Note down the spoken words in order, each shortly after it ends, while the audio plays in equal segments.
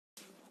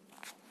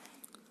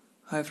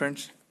Hi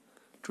friends,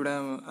 today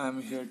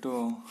I'm here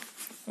to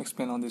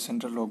explain on the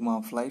central dogma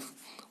of life,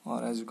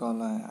 or as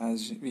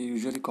we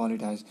usually call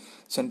it as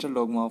central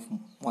dogma of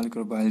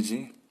molecular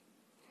biology,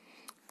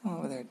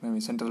 or whether it may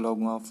be central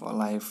dogma of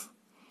life,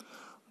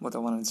 both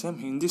are one and the same.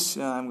 In this,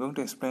 I'm going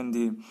to explain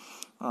the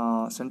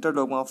central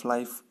dogma of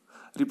life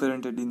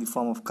represented in the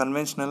form of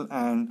conventional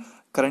and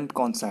current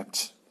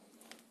concepts.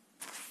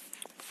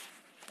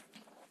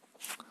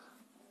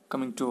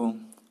 Coming to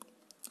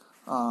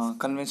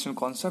conventional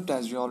concept,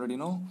 as we already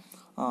know,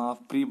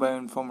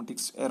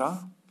 pre-bioinformatics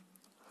era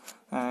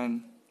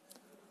and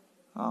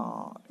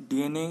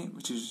DNA,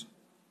 which is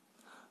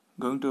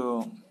going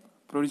to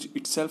produce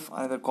itself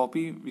another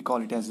copy, we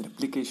call it as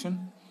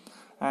replication.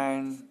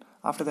 And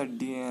after that,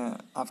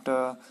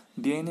 after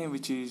DNA,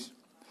 which is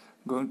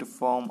going to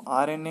form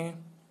RNA,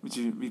 which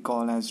we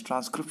call as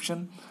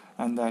transcription,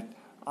 and that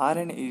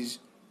RNA is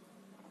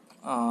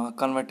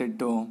converted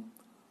to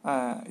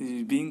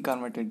is being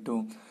converted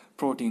to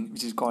protein,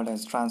 which is called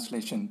as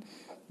translation.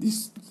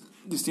 This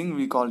thing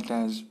we call it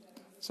as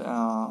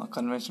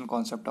conventional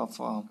concept of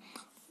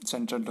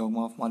central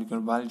dogma of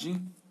molecular biology.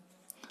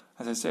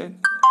 As I said,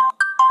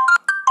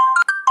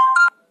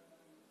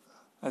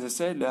 as I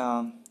said,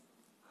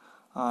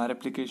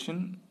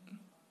 replication.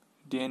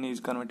 DNA is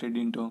converted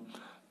into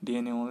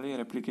DNA only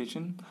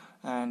replication,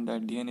 and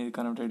that DNA is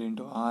converted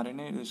into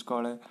RNA. It is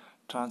called a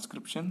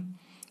transcription,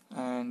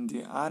 and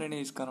the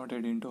RNA is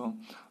converted into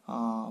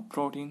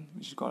protein,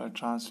 which is called a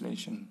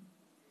translation.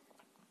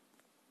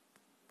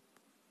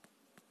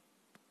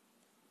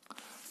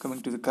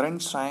 Coming to the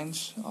current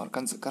science or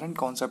current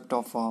concept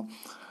of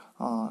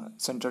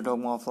central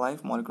dogma of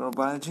life, molecular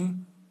biology.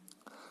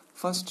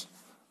 First,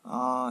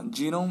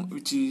 genome,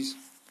 which is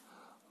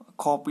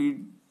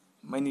copied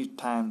many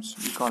times,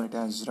 we call it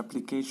as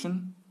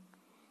replication.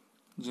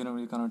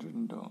 Genome is converted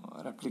into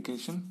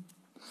replication,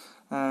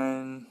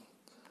 and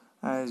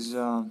as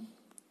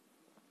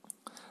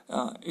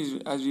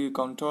we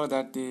contour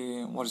that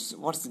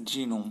what's the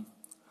genome?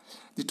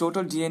 The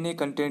total DNA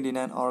contained in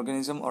an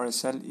organism or a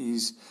cell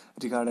is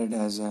regarded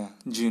as a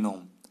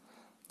genome.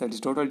 That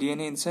is total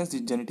DNA in the sense the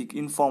genetic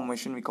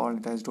information, we call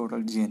it as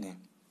total DNA.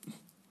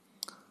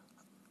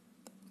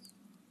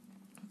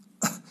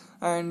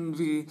 And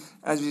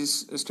as we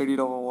studied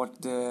over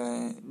what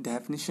the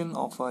definition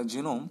of a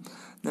genome,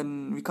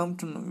 then we come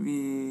to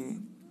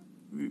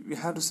we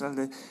have to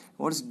study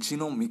what is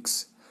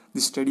genomics. The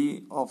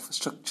study of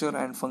structure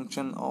and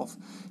function of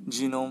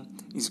genome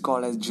is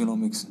called as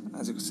genomics.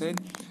 As you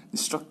said, the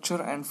structure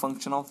and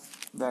function of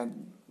that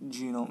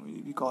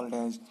genome, we call it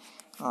as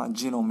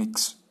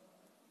genomics.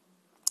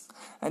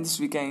 And this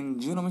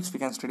genomics we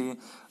can study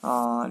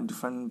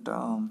different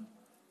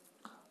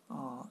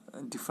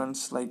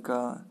difference like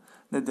what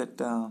do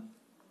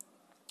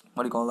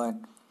you call that,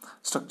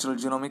 structural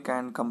genomic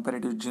and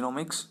comparative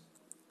genomics.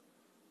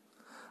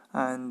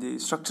 And the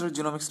structural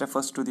genomics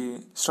refers to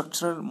the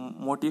structural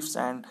motifs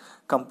and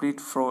complete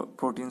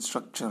protein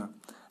structure,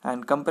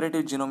 and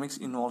comparative genomics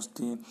involves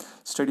the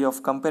study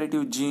of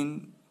comparative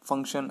gene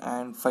function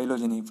and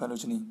phylogeny.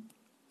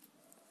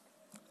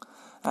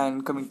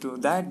 And coming to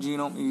that,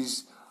 genome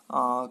is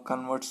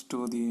converts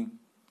to the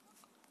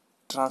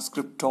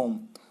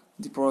transcriptome,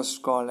 the process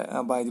called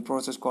by the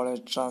process called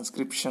as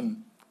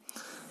transcription.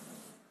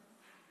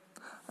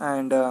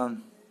 And the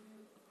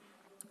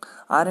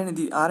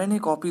RNA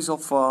copies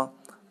of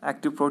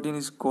active protein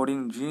is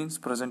coding genes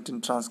present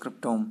in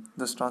transcriptome.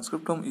 Thus,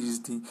 transcriptome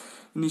is the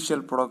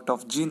initial product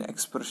of gene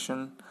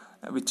expression,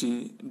 which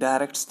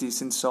directs the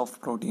synthesis of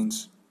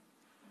proteins.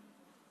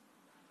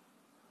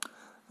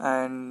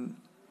 And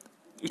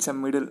it's a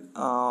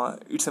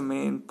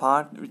main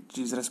part which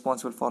is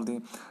responsible for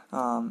the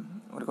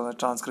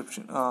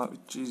transcription,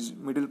 which is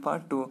middle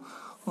part to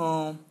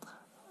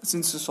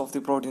synthesis of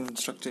the protein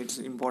structure. It's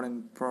an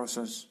important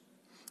process,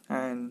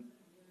 and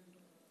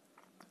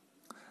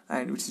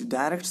which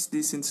directs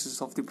the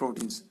synthesis of the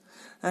proteins.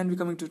 And we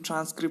coming to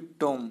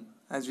transcriptome.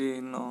 As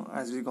we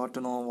got to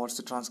know what's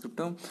the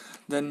transcriptome,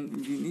 then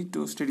we need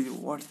to study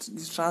what's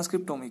this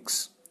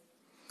transcriptomics.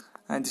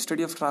 And the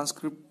study of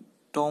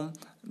transcriptome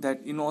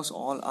that involves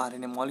all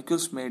RNA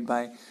molecules made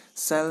by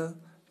cell,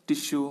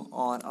 tissue,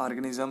 or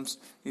organisms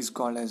is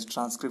called as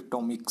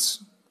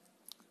transcriptomics.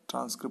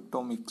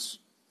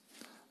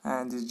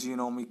 And the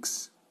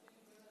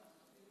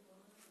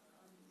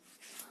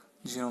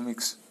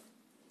genomics.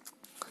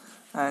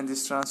 And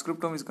this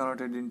transcriptome is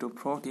converted into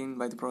protein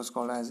by the process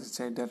called, as I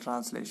said, the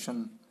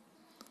translation.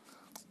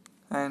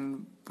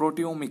 And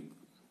proteome,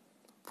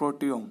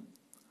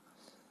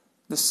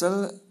 the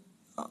cell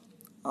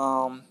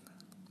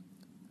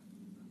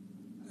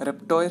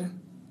repertoire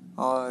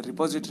or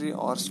repository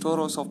or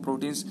storehouse of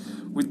proteins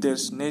with their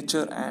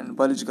nature and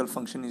biological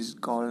function is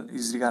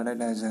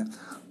regarded as a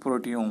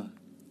proteome.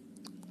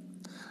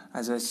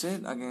 As I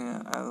said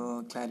again, I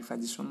will clarify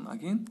this one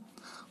again.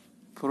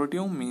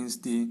 Proteome means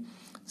the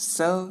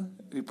cell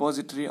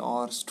repository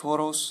or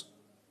storehouse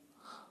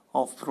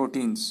of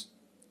proteins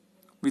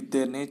with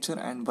their nature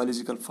and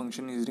biological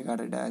function is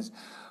regarded as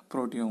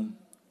proteome.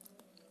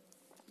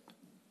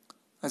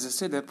 As I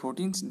said, the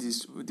proteins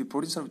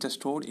are which are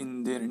stored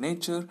in their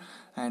nature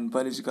and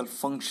biological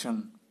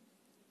function.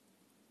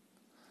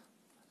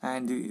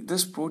 And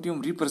this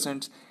proteome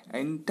represents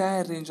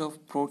entire range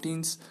of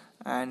proteins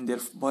and their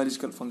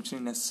biological function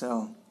in a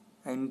cell.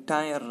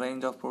 Entire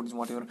range of proteins,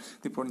 whatever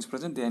the proteins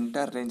present, the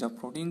entire range of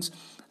proteins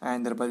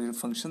and their biological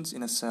functions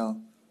in a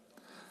cell.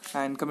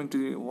 And coming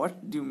to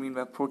what do you mean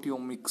by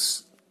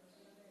proteomics?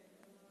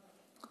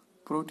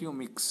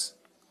 Proteomics.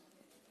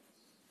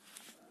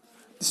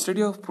 The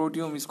study of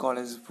proteome is called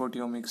as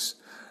proteomics,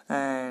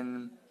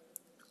 and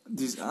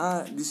this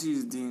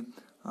is the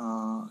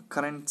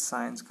current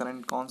science,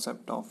 current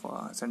concept of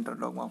central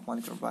dogma of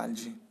molecular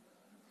biology.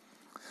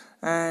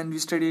 And we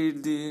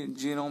studied the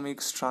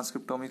genomics,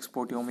 transcriptomics,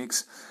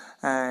 proteomics,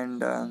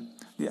 and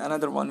the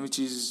another one which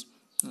is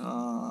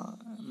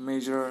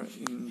major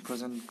in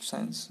present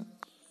science.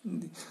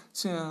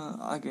 So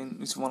again,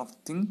 it's one of the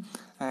thing,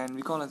 and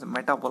we call it the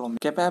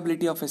metabolomics.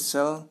 Capability of a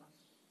cell,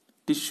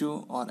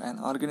 tissue, or an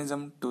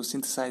organism to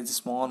synthesize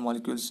small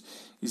molecules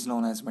is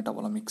known as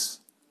metabolomics.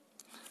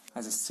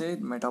 As I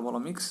said,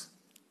 metabolomics,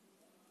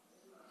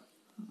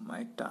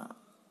 metabolomics.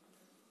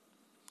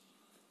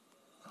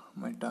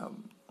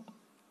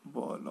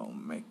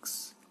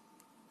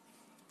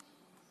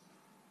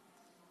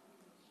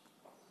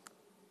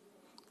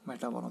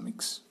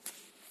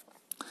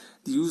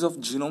 The use of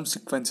genome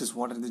sequences.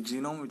 What are the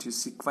genome which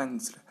is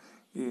sequenced?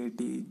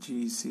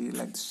 ATGC,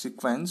 like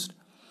sequenced.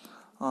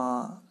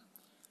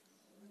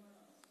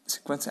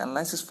 Sequence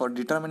analysis for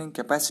determining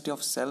capacity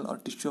of cell or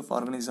tissue of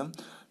organism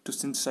to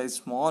synthesize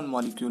small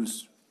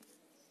molecules.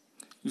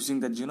 Using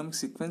the genomic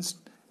sequence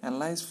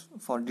analyze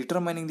for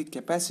determining the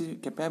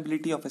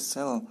capability of a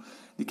cell,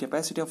 the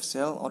capacity of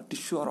cell or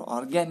tissue or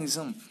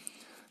organism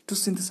to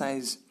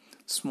synthesize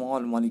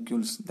small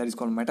molecules, that is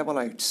called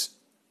metabolites,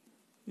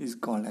 is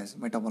called as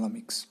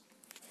metabolomics.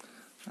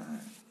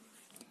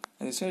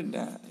 As I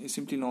said, you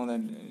simply know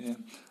that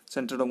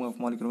central dogma of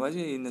molecular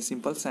biology in the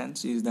simple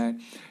sense is that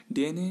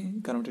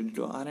DNA converted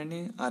to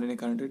RNA, RNA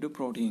converted to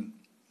protein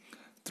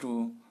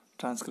through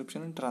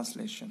transcription and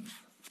translation.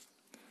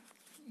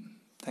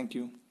 Thank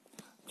you.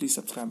 Please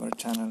subscribe our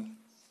channel.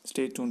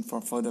 Stay tuned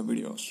for further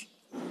videos.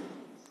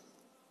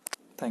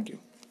 Thank you.